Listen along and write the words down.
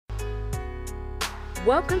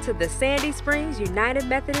Welcome to the Sandy Springs United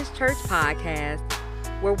Methodist Church podcast,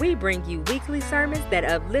 where we bring you weekly sermons that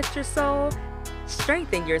uplift your soul,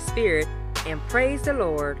 strengthen your spirit, and praise the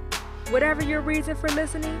Lord. Whatever your reason for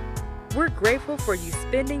listening, we're grateful for you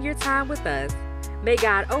spending your time with us. May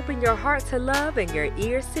God open your heart to love and your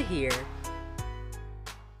ears to hear.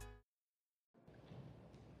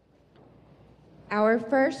 Our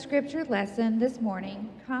first scripture lesson this morning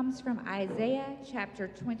comes from Isaiah chapter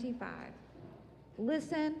 25.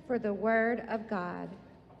 Listen for the word of God.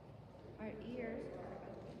 Our ears are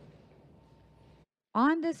open.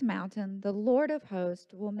 On this mountain, the Lord of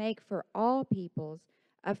hosts will make for all peoples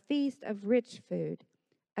a feast of rich food,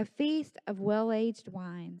 a feast of well-aged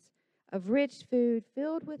wines, of rich food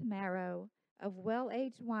filled with marrow, of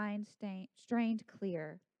well-aged wine strained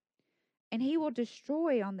clear. And he will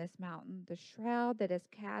destroy on this mountain the shroud that is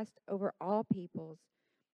cast over all peoples,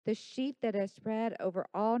 the sheet that is spread over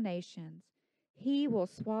all nations. He will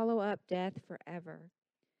swallow up death forever.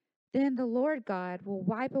 Then the Lord God will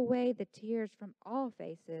wipe away the tears from all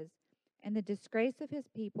faces, and the disgrace of his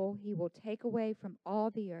people he will take away from all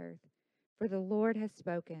the earth, for the Lord has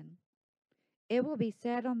spoken. It will be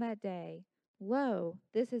said on that day, Lo,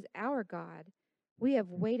 this is our God. We have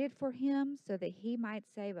waited for him so that he might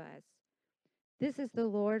save us. This is the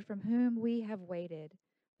Lord from whom we have waited.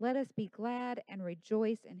 Let us be glad and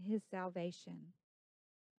rejoice in his salvation.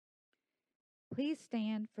 Please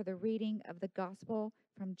stand for the reading of the Gospel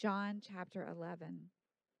from John chapter 11.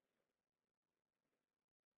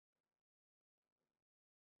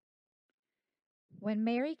 When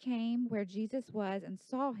Mary came where Jesus was and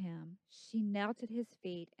saw him, she knelt at his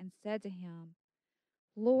feet and said to him,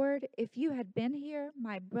 Lord, if you had been here,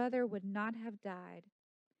 my brother would not have died.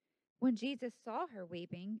 When Jesus saw her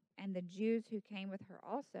weeping, and the Jews who came with her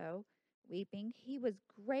also weeping, he was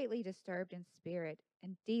greatly disturbed in spirit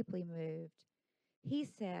and deeply moved. He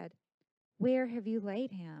said, Where have you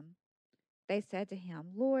laid him? They said to him,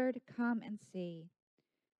 Lord, come and see.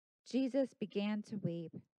 Jesus began to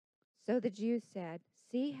weep. So the Jews said,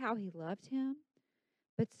 See how he loved him?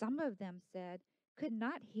 But some of them said, Could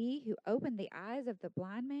not he who opened the eyes of the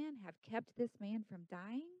blind man have kept this man from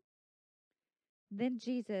dying? Then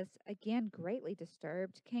Jesus, again greatly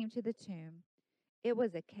disturbed, came to the tomb. It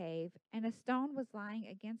was a cave, and a stone was lying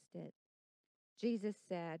against it. Jesus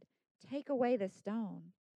said, Take away the stone.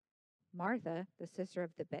 Martha, the sister of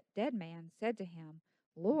the dead man, said to him,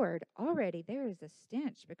 Lord, already there is a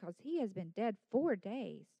stench because he has been dead 4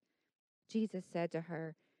 days. Jesus said to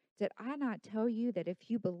her, Did I not tell you that if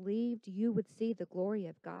you believed, you would see the glory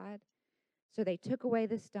of God? So they took away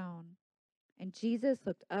the stone. And Jesus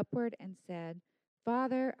looked upward and said,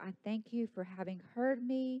 Father, I thank you for having heard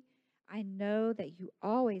me. I know that you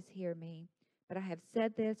always hear me, but I have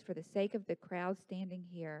said this for the sake of the crowd standing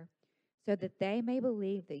here, so that they may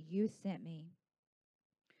believe that you sent me.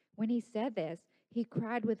 When he said this, he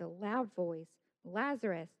cried with a loud voice,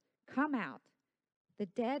 Lazarus, come out. The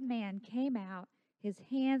dead man came out, his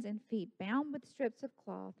hands and feet bound with strips of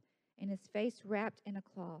cloth, and his face wrapped in a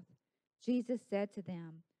cloth. Jesus said to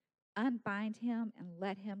them, Unbind him and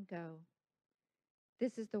let him go.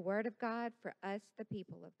 This is the word of God for us, the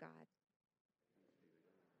people of God.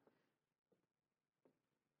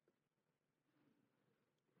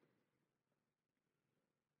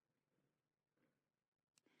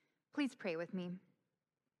 Please pray with me.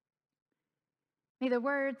 May the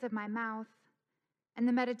words of my mouth and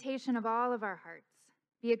the meditation of all of our hearts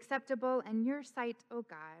be acceptable in your sight, O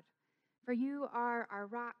God, for you are our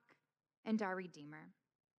rock and our Redeemer.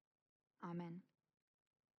 Amen.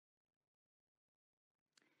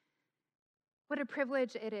 What a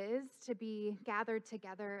privilege it is to be gathered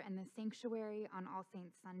together in the sanctuary on All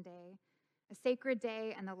Saints Sunday, a sacred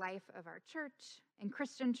day in the life of our church and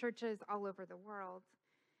Christian churches all over the world.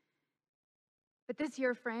 But this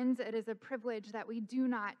year, friends, it is a privilege that we do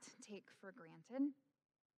not take for granted.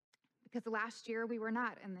 Because last year we were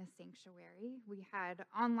not in this sanctuary. We had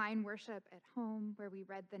online worship at home where we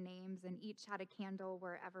read the names and each had a candle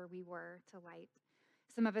wherever we were to light.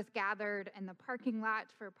 Some of us gathered in the parking lot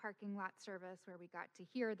for parking lot service where we got to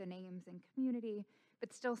hear the names in community,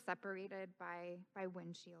 but still separated by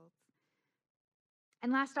windshields.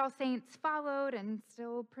 And last All Saints followed and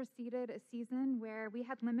still preceded a season where we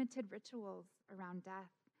had limited rituals around death.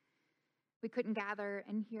 We couldn't gather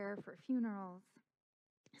in here for funerals.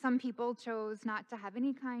 Some people chose not to have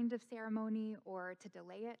any kind of ceremony or to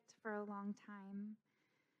delay it for a long time.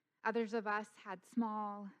 Others of us had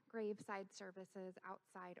small graveside services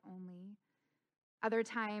outside only. Other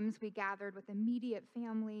times we gathered with immediate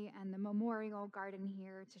family and the memorial garden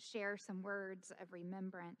here to share some words of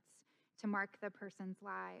remembrance to mark the person's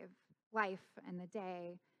life and the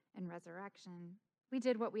day and resurrection. We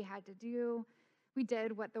did what we had to do. We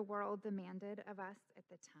did what the world demanded of us at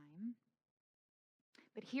the time.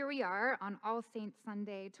 But here we are on All Saints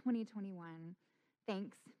Sunday 2021.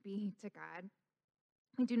 Thanks be to God.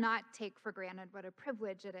 We do not take for granted what a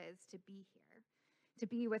privilege it is to be here, to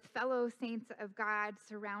be with fellow saints of God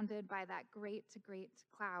surrounded by that great, great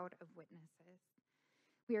cloud of witnesses.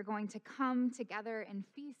 We are going to come together and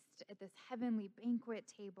feast at this heavenly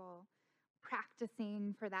banquet table,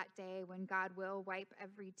 practicing for that day when God will wipe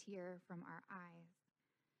every tear from our eyes.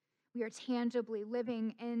 We are tangibly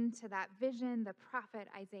living into that vision the prophet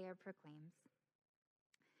Isaiah proclaims.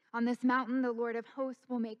 On this mountain, the Lord of hosts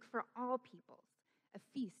will make for all peoples a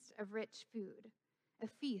feast of rich food, a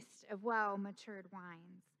feast of well-matured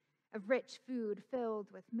wines, of rich food filled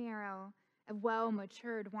with marrow, of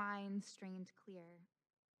well-matured wine strained clear.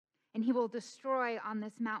 And he will destroy on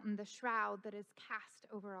this mountain the shroud that is cast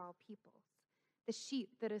over all peoples, the sheet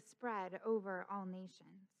that is spread over all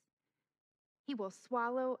nations. He will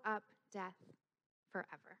swallow up death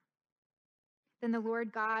forever. Then the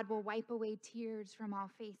Lord God will wipe away tears from all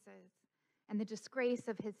faces, and the disgrace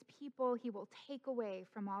of his people he will take away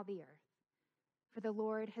from all the earth. For the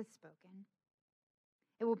Lord has spoken.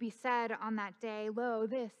 It will be said on that day, "Lo,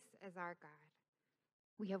 this is our God.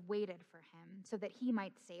 We have waited for him so that he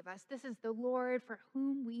might save us. This is the Lord for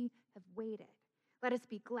whom we have waited. Let us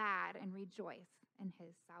be glad and rejoice in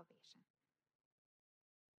his salvation."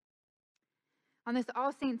 On this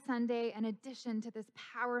All Saints Sunday, in addition to this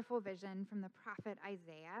powerful vision from the prophet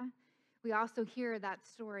Isaiah, we also hear that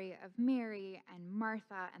story of Mary and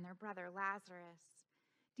Martha and their brother Lazarus,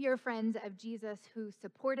 dear friends of Jesus who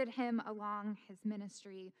supported him along his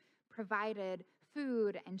ministry, provided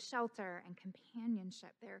food and shelter and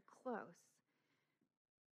companionship. They're close.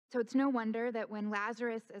 So it's no wonder that when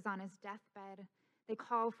Lazarus is on his deathbed, they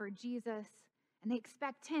call for Jesus and they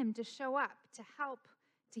expect him to show up, to help,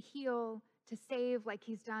 to heal, to save like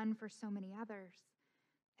he's done for so many others.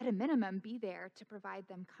 At a minimum, be there to provide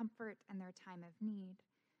them comfort in their time of need.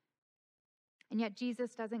 And yet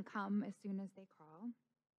Jesus doesn't come as soon as they call.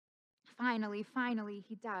 Finally,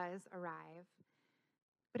 he does arrive.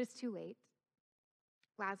 But it's too late.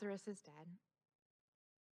 Lazarus is dead.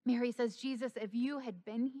 Mary says, "Jesus, if you had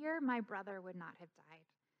been here, my brother would not have died."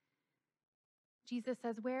 Jesus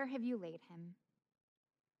says, "Where have you laid him?"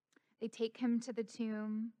 They take him to the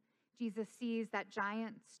tomb. Jesus sees that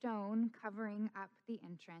giant stone covering up the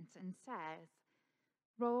entrance and says,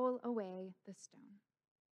 "Roll away the stone."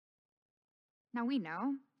 Now we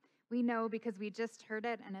know because we just heard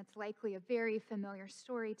it, and it's likely a very familiar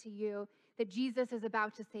story to you, that Jesus is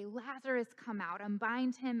about to say, "Lazarus, come out,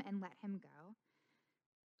 unbind him and let him go."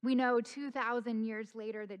 We know 2,000 years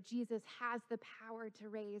later that Jesus has the power to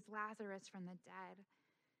raise Lazarus from the dead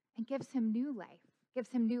and gives him new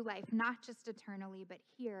life, not just eternally, but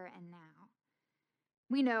here and now.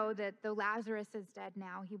 We know that though Lazarus is dead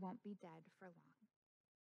now, he won't be dead for long.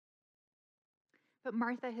 But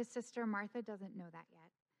Martha, his sister Martha, doesn't know that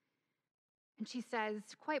yet. And she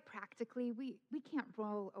says, quite practically, we can't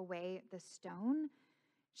roll away the stone.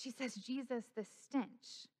 She says, "Jesus, the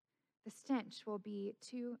stench will be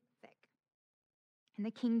too thick." In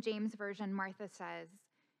the King James Version, Martha says,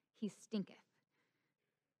 "He stinketh."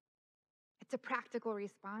 It's a practical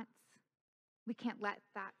response. We can't let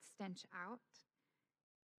that stench out.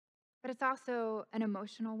 But it's also an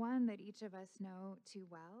emotional one that each of us know too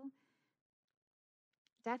well.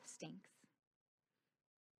 Death stinks.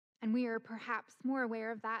 And we are perhaps more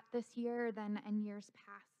aware of that this year than in years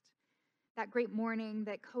past. That great mourning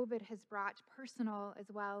that COVID has brought, personal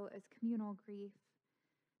as well as communal grief.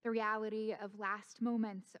 The reality of last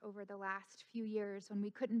moments over the last few years when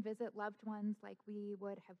we couldn't visit loved ones like we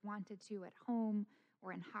would have wanted to at home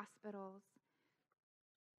or in hospitals.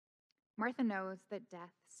 Martha knows that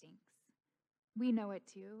death stinks. We know it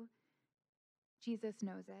too. Jesus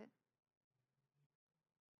knows it.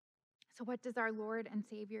 So what does our Lord and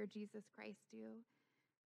Savior Jesus Christ do?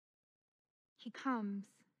 He comes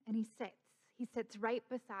and he sits right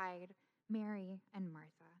beside Mary and Martha.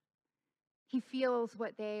 He feels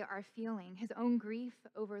what they are feeling, his own grief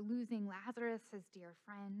over losing Lazarus, his dear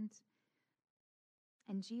friend.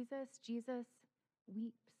 And Jesus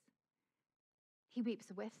weeps. He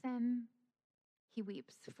weeps with them. He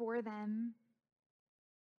weeps for them.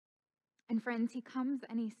 And friends, he comes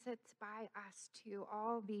and he sits by us too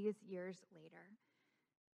all these years later.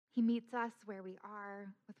 He meets us where we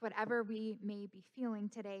are with whatever we may be feeling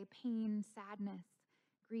today: pain, sadness,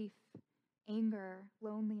 grief, anger,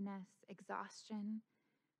 loneliness, exhaustion.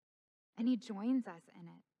 And he joins us in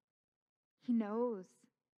it. He knows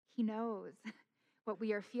what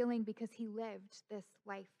we are feeling because he lived this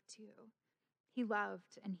life too. He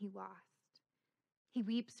loved and he lost. He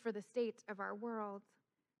weeps for the state of our world.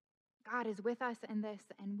 God is with us in this,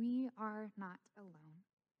 and we are not alone.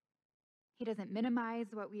 He doesn't minimize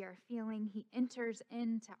what we are feeling. He enters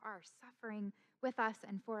into our suffering with us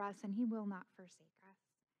and for us, and he will not forsake us.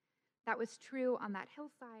 That was true on that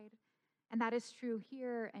hillside, and that is true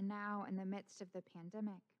here and now in the midst of the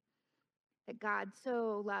pandemic. That God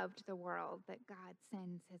so loved the world that God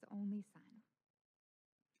sends his only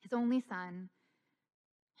son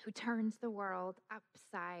who turns the world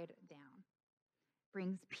upside down,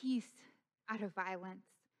 brings peace out of violence,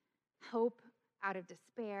 hope out of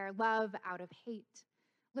despair, love out of hate,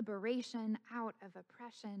 liberation out of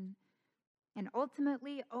oppression, and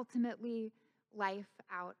ultimately, life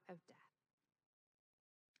out of death.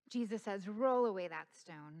 Jesus says, roll away that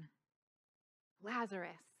stone. Lazarus,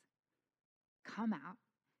 come out.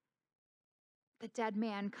 The dead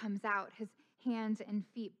man comes out, his hands and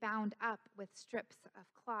feet bound up with strips of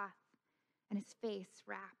cloth and his face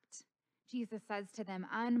wrapped. Jesus says to them,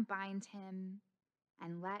 unbind him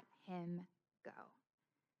and let him go.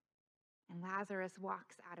 And Lazarus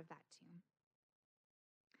walks out of that tomb.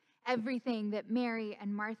 Everything that Mary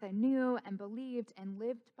and Martha knew and believed and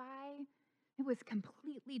lived by, it was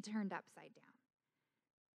completely turned upside down.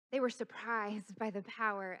 They were surprised by the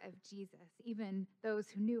power of Jesus, even those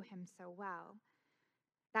who knew him so well.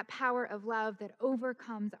 That power of love that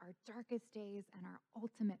overcomes our darkest days and our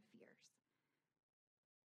ultimate fears.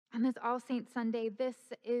 On this All Saints Sunday, this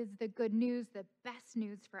is the good news, the best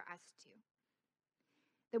news for us too.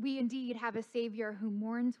 That we indeed have a Savior who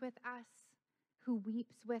mourns with us, who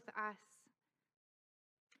weeps with us,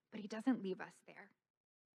 but he doesn't leave us there.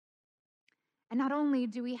 And not only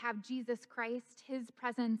do we have Jesus Christ, his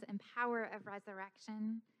presence and power of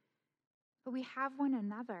resurrection, but we have one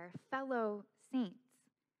another, fellow saints,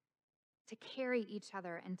 to carry each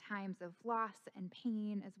other in times of loss and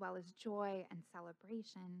pain, as well as joy and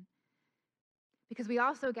celebration. Because we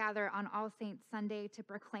also gather on All Saints Sunday to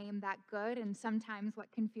proclaim that good and sometimes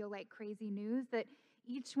what can feel like crazy news, that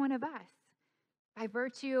each one of us, by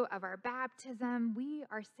virtue of our baptism, we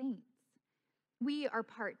are saints. We are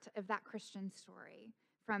part of that Christian story,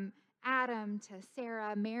 from Adam to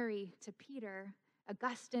Sarah, Mary to Peter,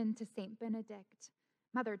 Augustine to Saint Benedict,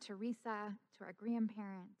 Mother Teresa to our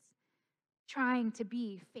grandparents, trying to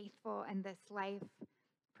be faithful in this life,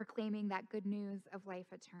 proclaiming that good news of life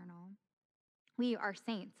eternal. We are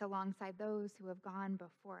saints alongside those who have gone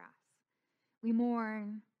before us. We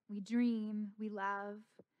mourn, we dream, we love,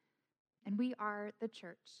 and we are the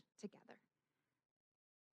church together.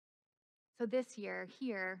 So this year,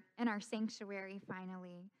 here in our sanctuary,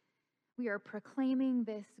 finally, we are proclaiming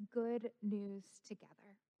this good news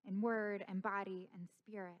together in word and body and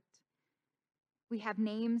spirit. We have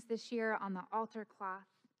names this year on the altar cloth.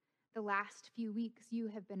 The last few weeks, you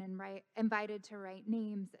have been invited to write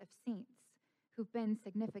names of saints who've been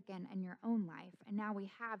significant in your own life, and now we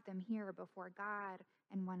have them here before God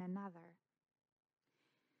and one another.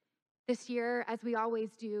 This year, as we always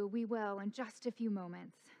do, we will, in just a few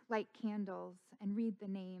moments, light candles and read the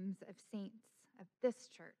names of saints of this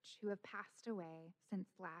church who have passed away since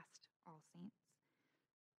last All Saints.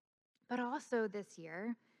 But also this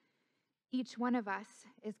year, each one of us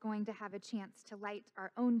is going to have a chance to light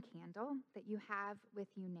our own candle that you have with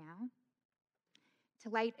you now, to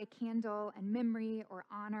light a candle in memory or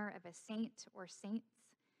honor of a saint or saints,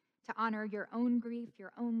 to honor your own grief,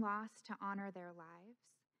 your own loss, to honor their lives.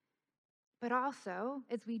 But also,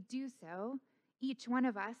 as we do so, each one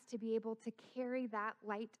of us to be able to carry that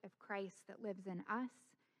light of Christ that lives in us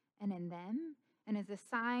and in them, and as a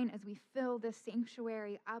sign as we fill this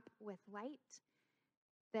sanctuary up with light,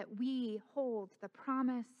 that we hold the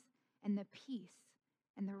promise and the peace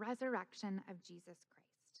and the resurrection of Jesus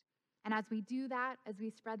Christ. And as we do that, as we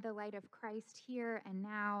spread the light of Christ here and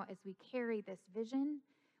now, as we carry this vision,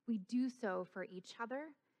 we do so for each other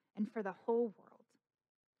and for the whole world.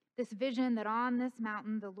 This vision that on this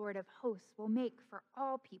mountain the Lord of hosts will make for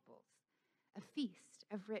all peoples a feast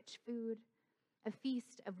of rich food, a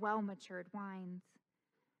feast of well-matured wines,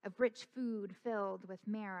 of rich food filled with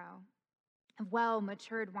marrow, of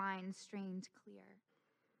well-matured wine strained clear.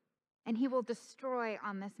 And he will destroy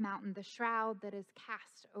on this mountain the shroud that is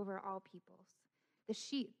cast over all peoples, the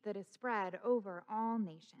sheet that is spread over all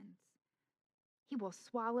nations. He will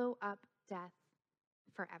swallow up death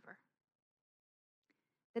forever.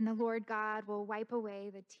 Then the Lord God will wipe away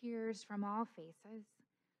the tears from all faces,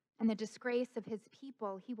 and the disgrace of his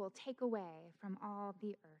people he will take away from all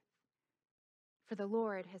the earth. For the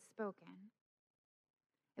Lord has spoken.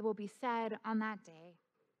 It will be said on that day,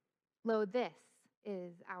 lo, this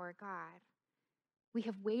is our God. We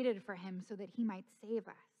have waited for him so that he might save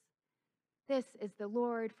us. This is the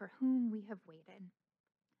Lord for whom we have waited.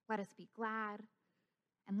 Let us be glad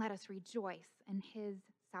and let us rejoice in his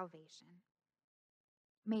salvation.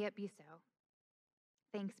 May it be so.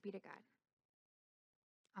 Thanks be to God.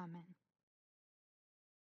 Amen.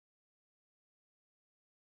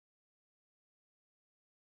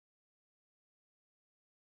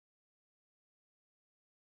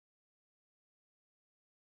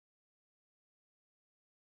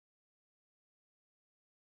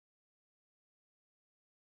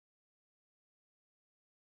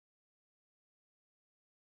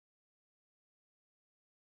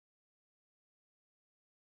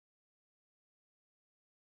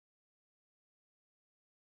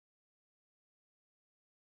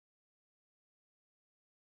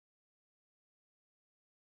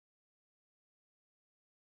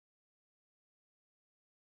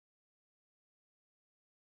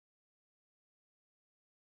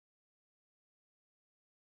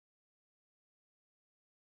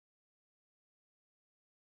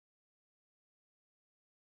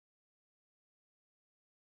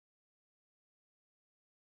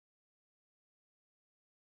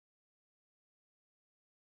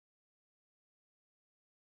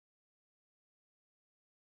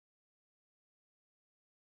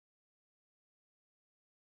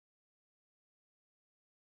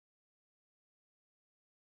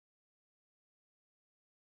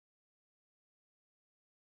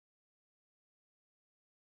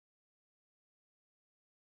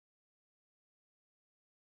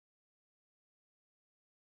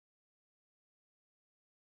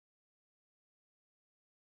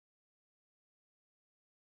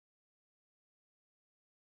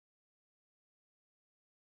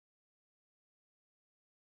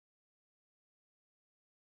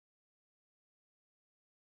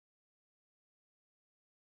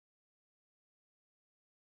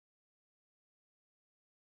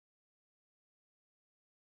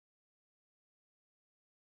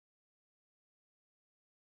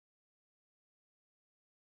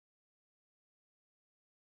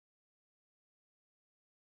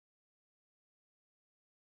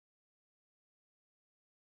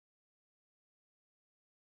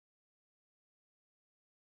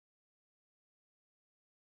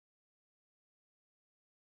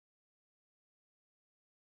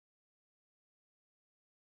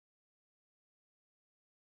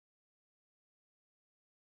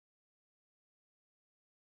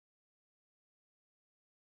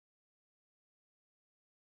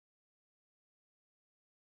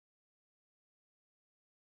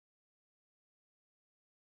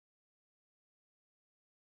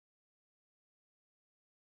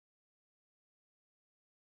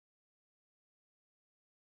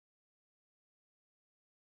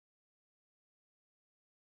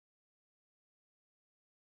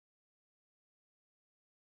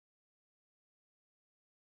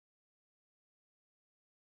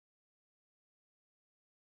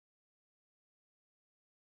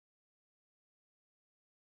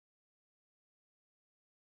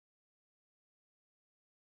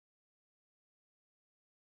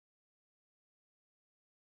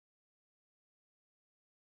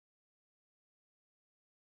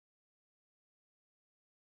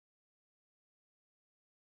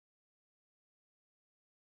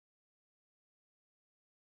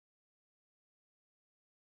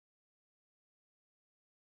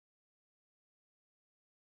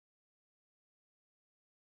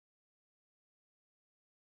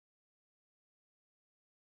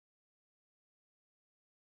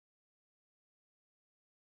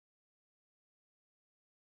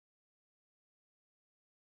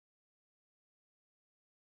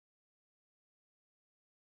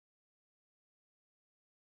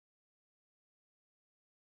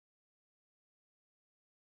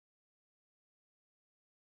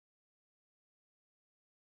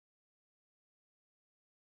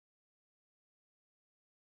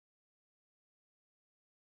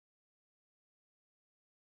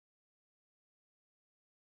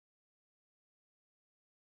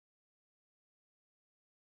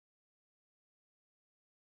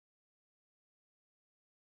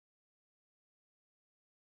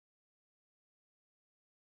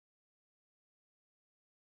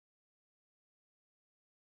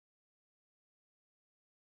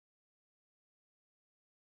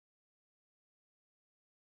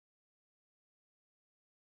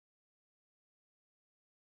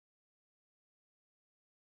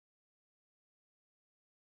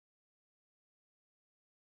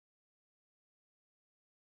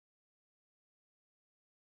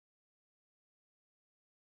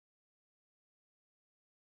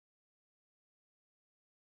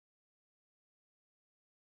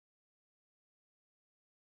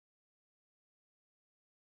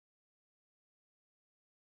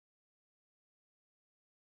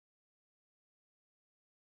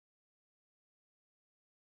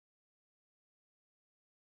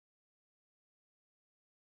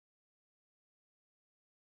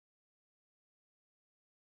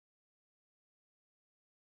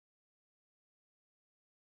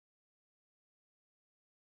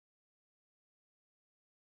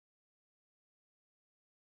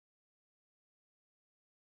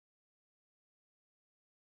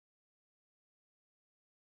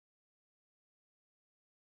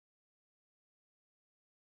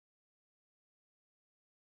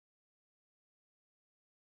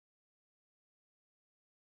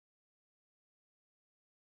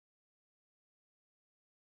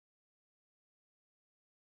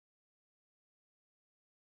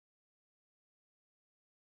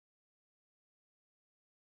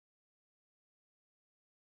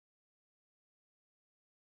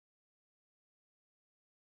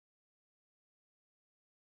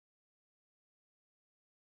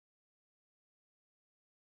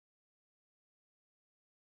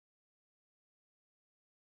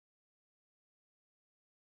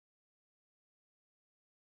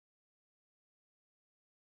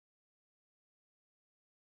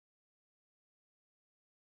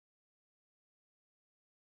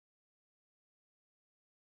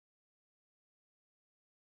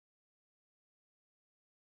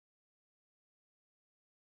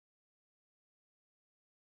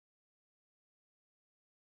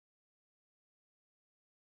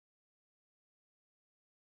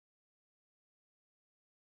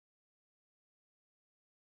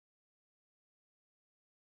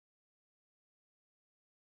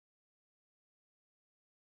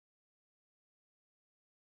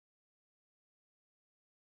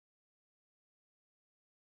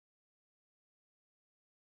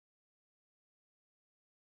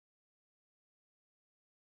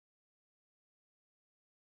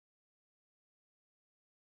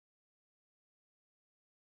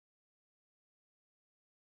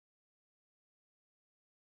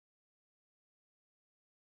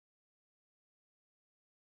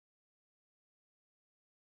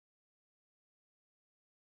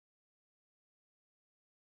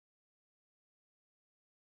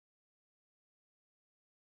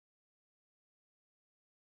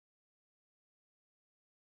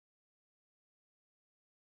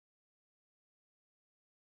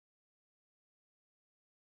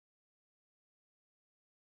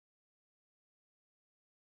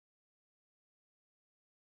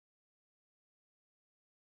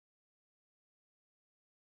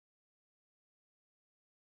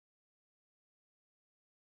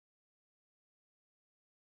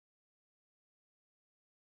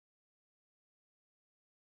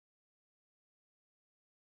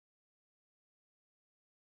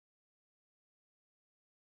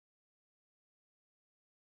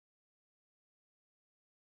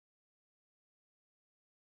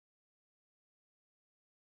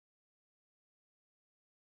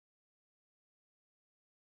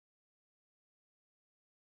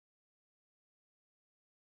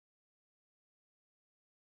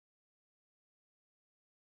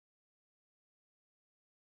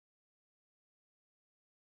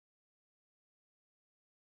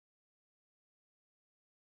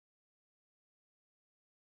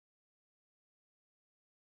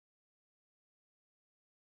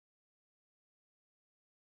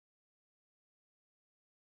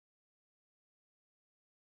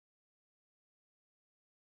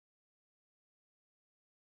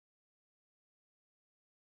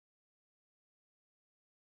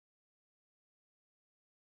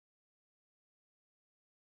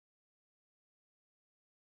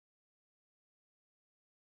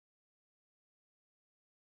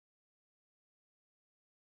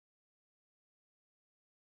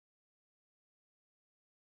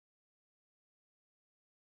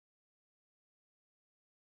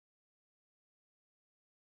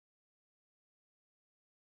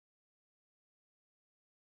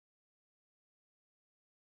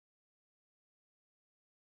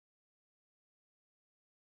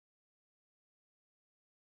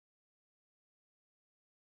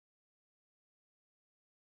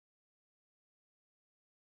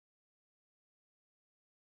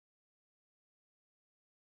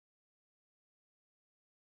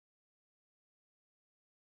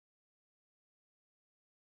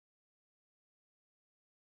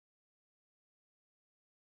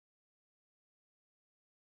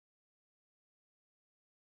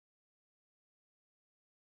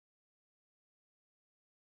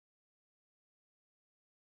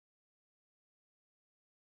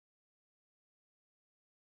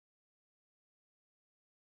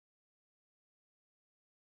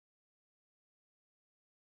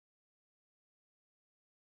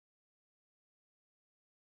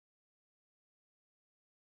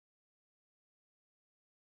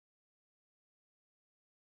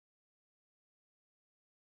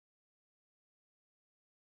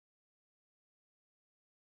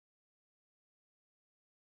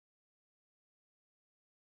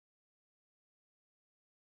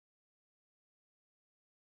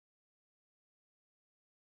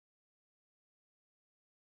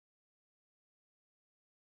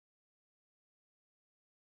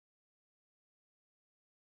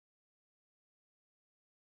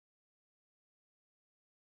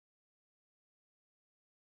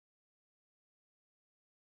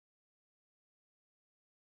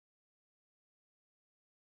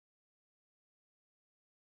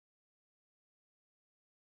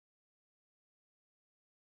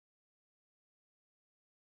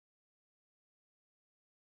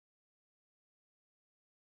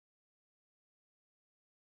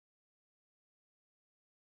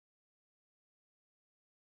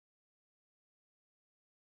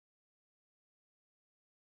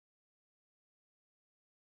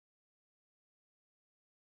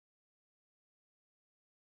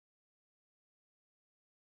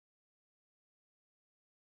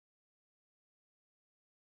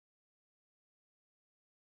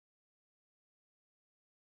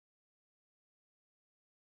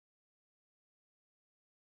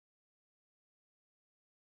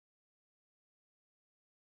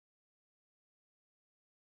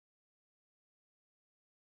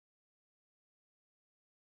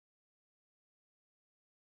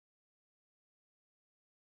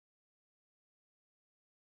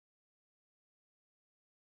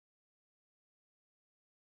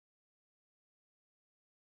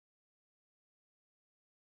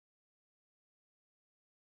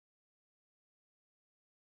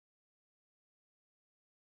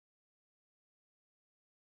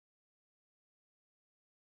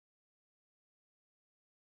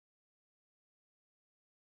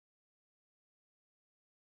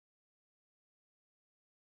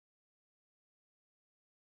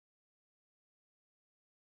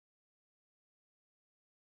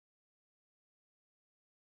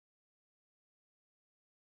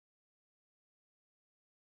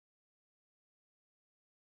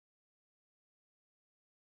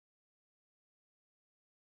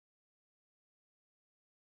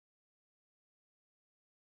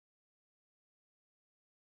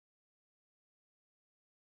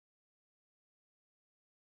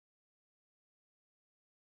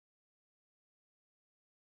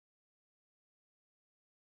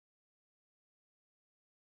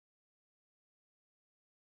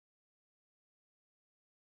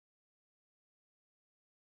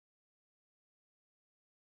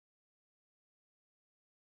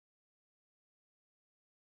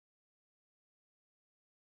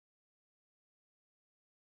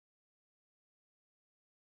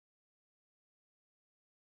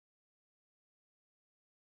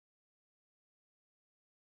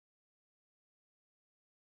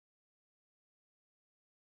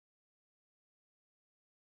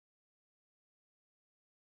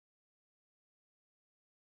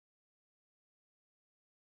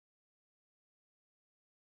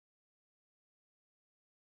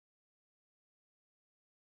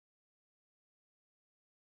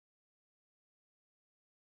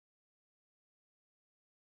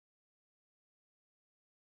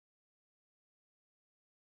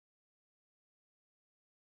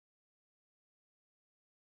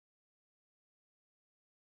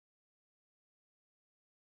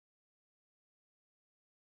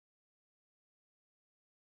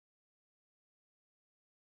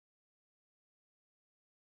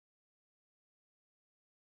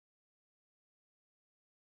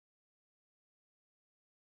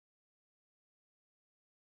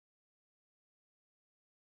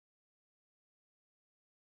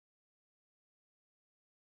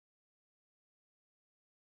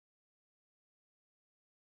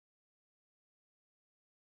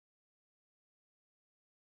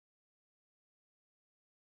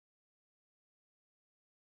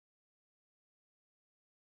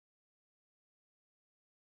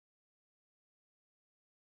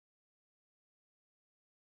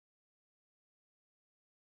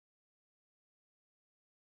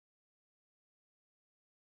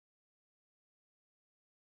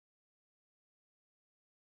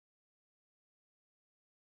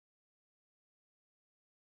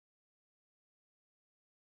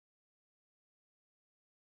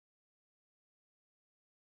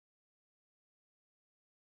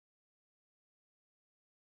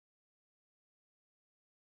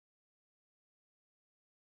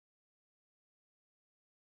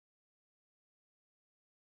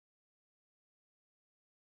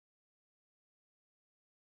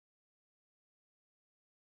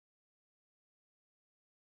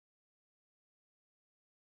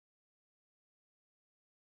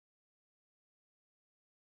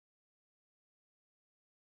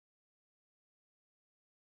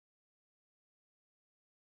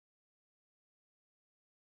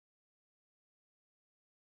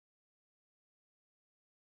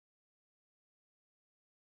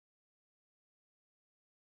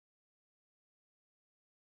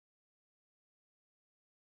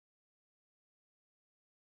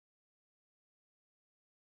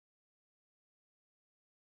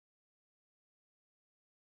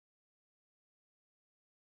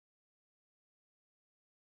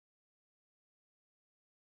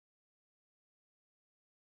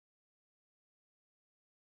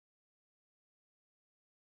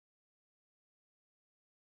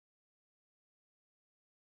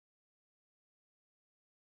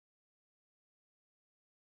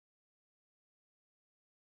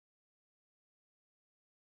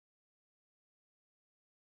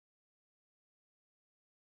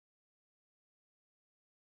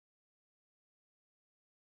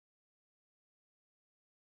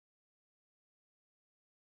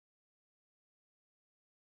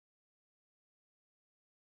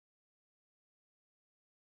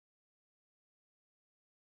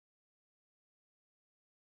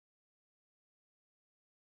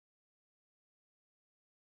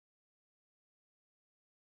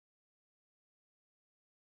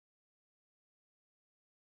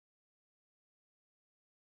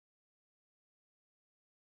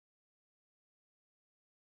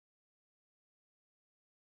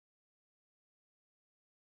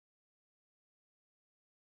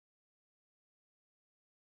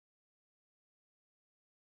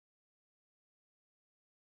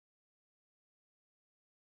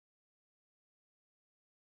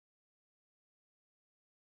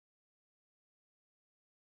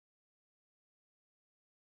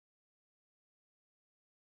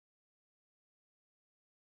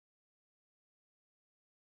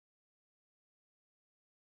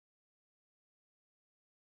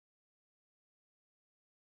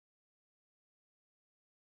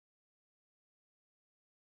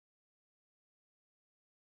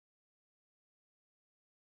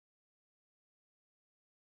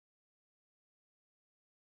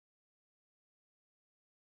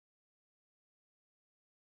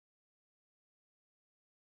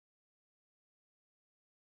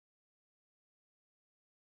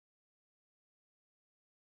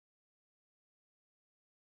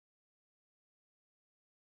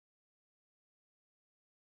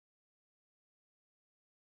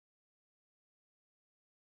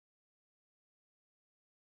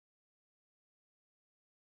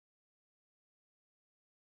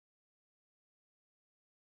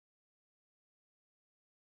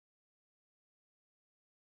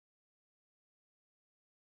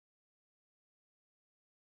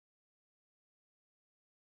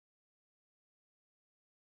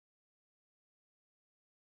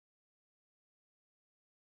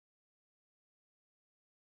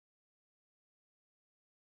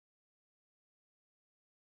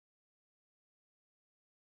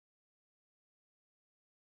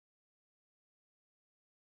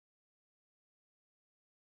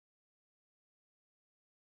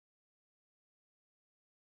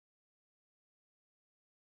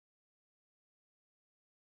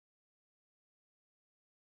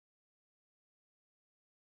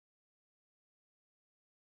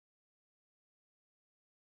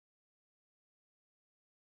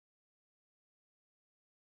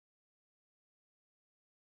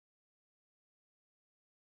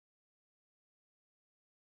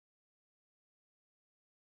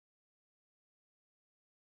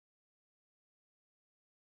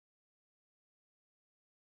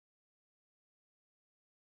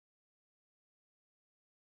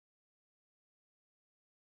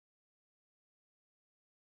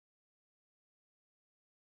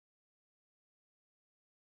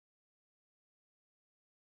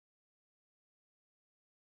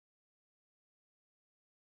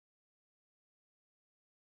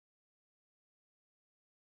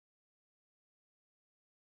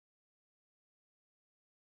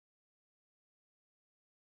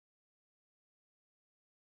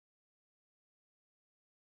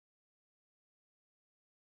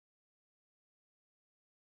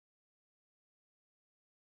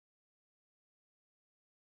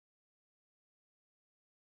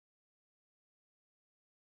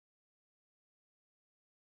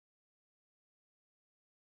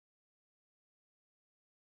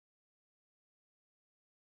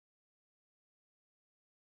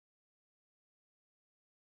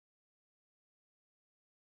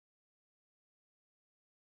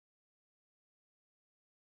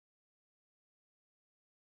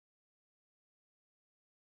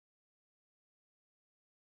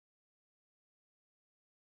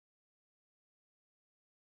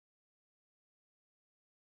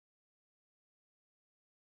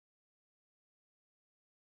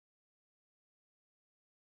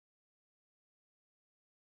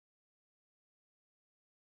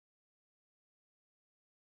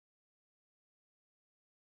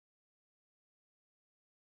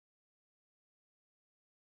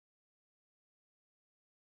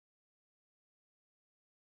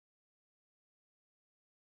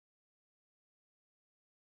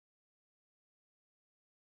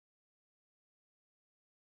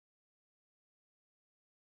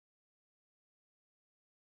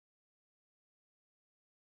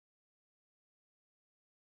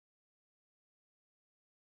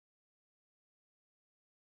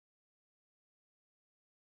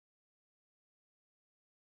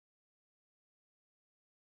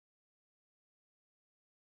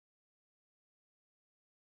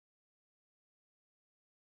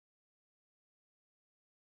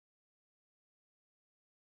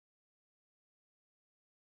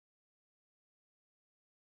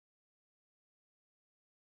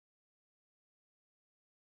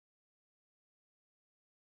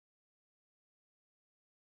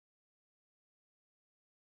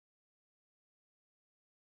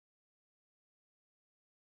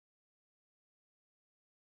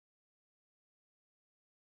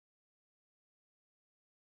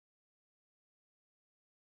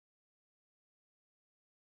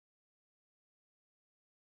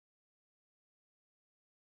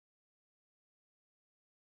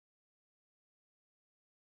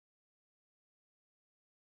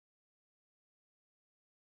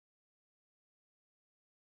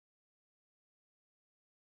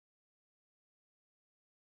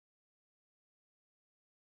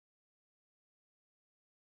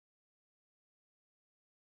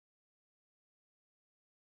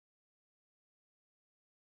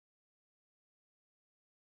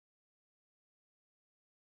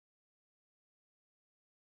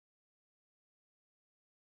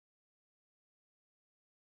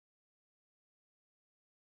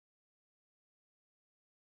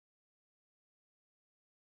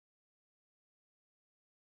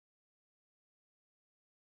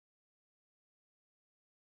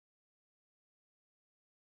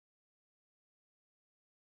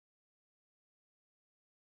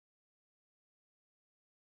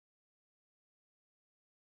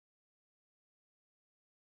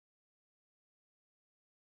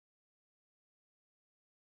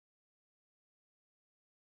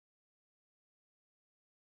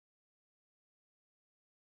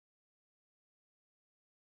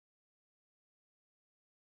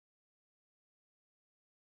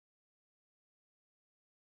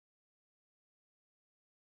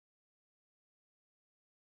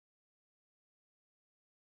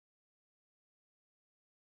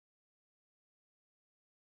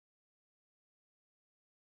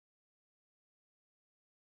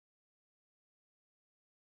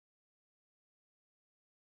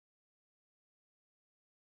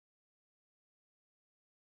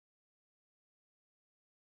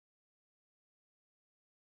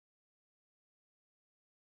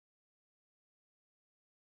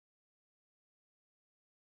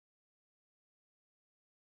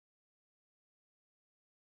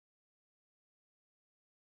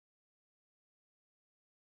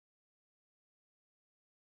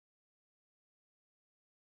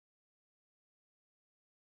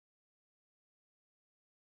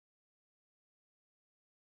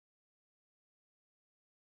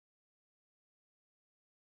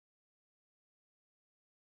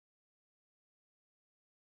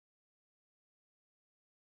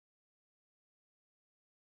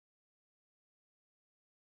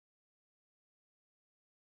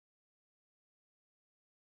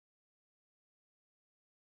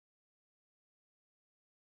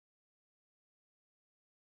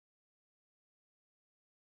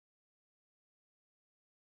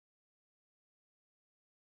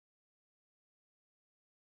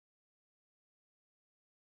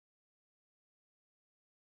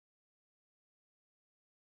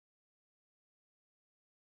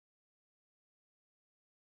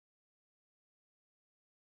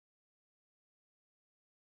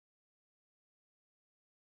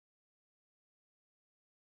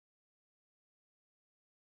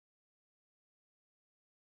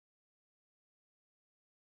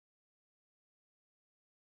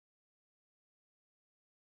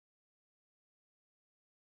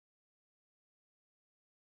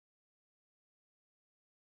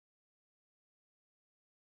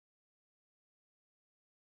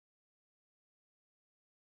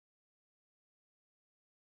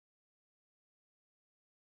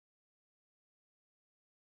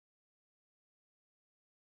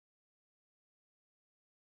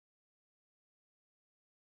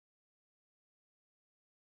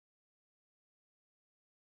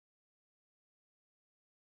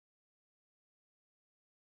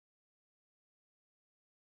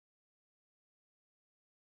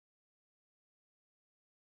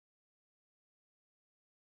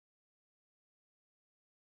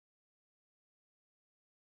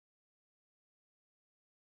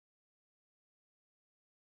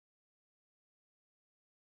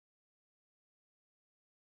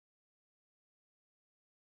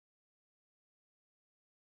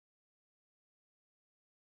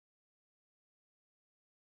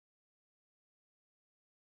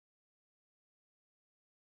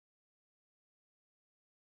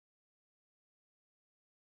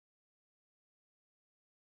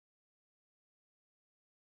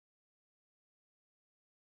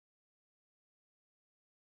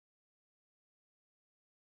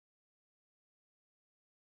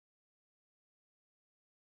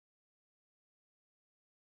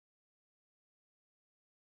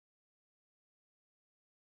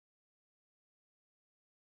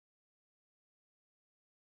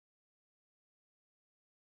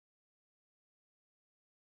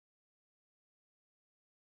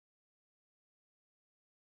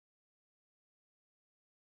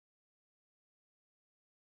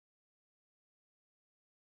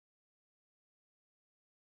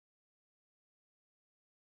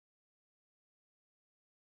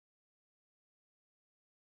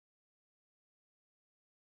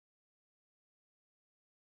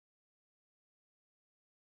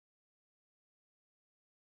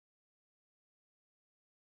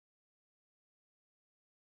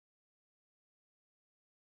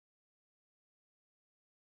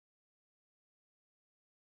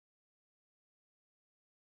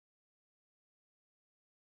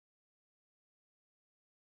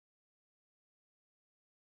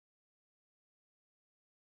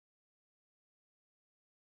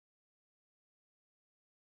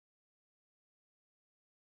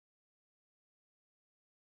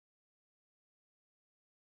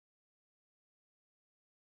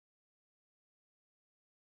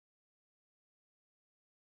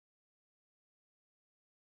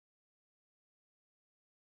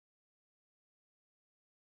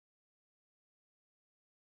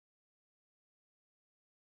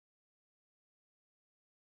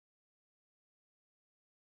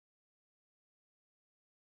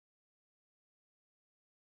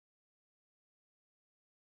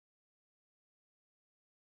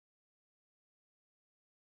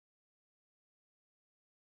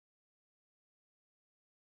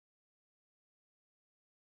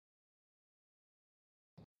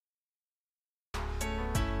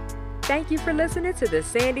 Thank you for listening to the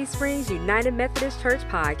Sandy Springs United Methodist Church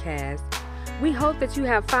podcast. We hope that you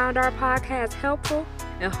have found our podcast helpful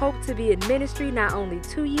and hope to be in ministry not only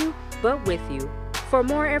to you, but with you. For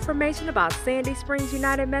more information about Sandy Springs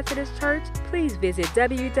United Methodist Church, please visit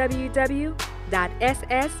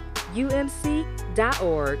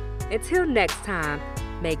www.ssumc.org. Until next time,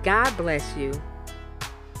 may God bless you.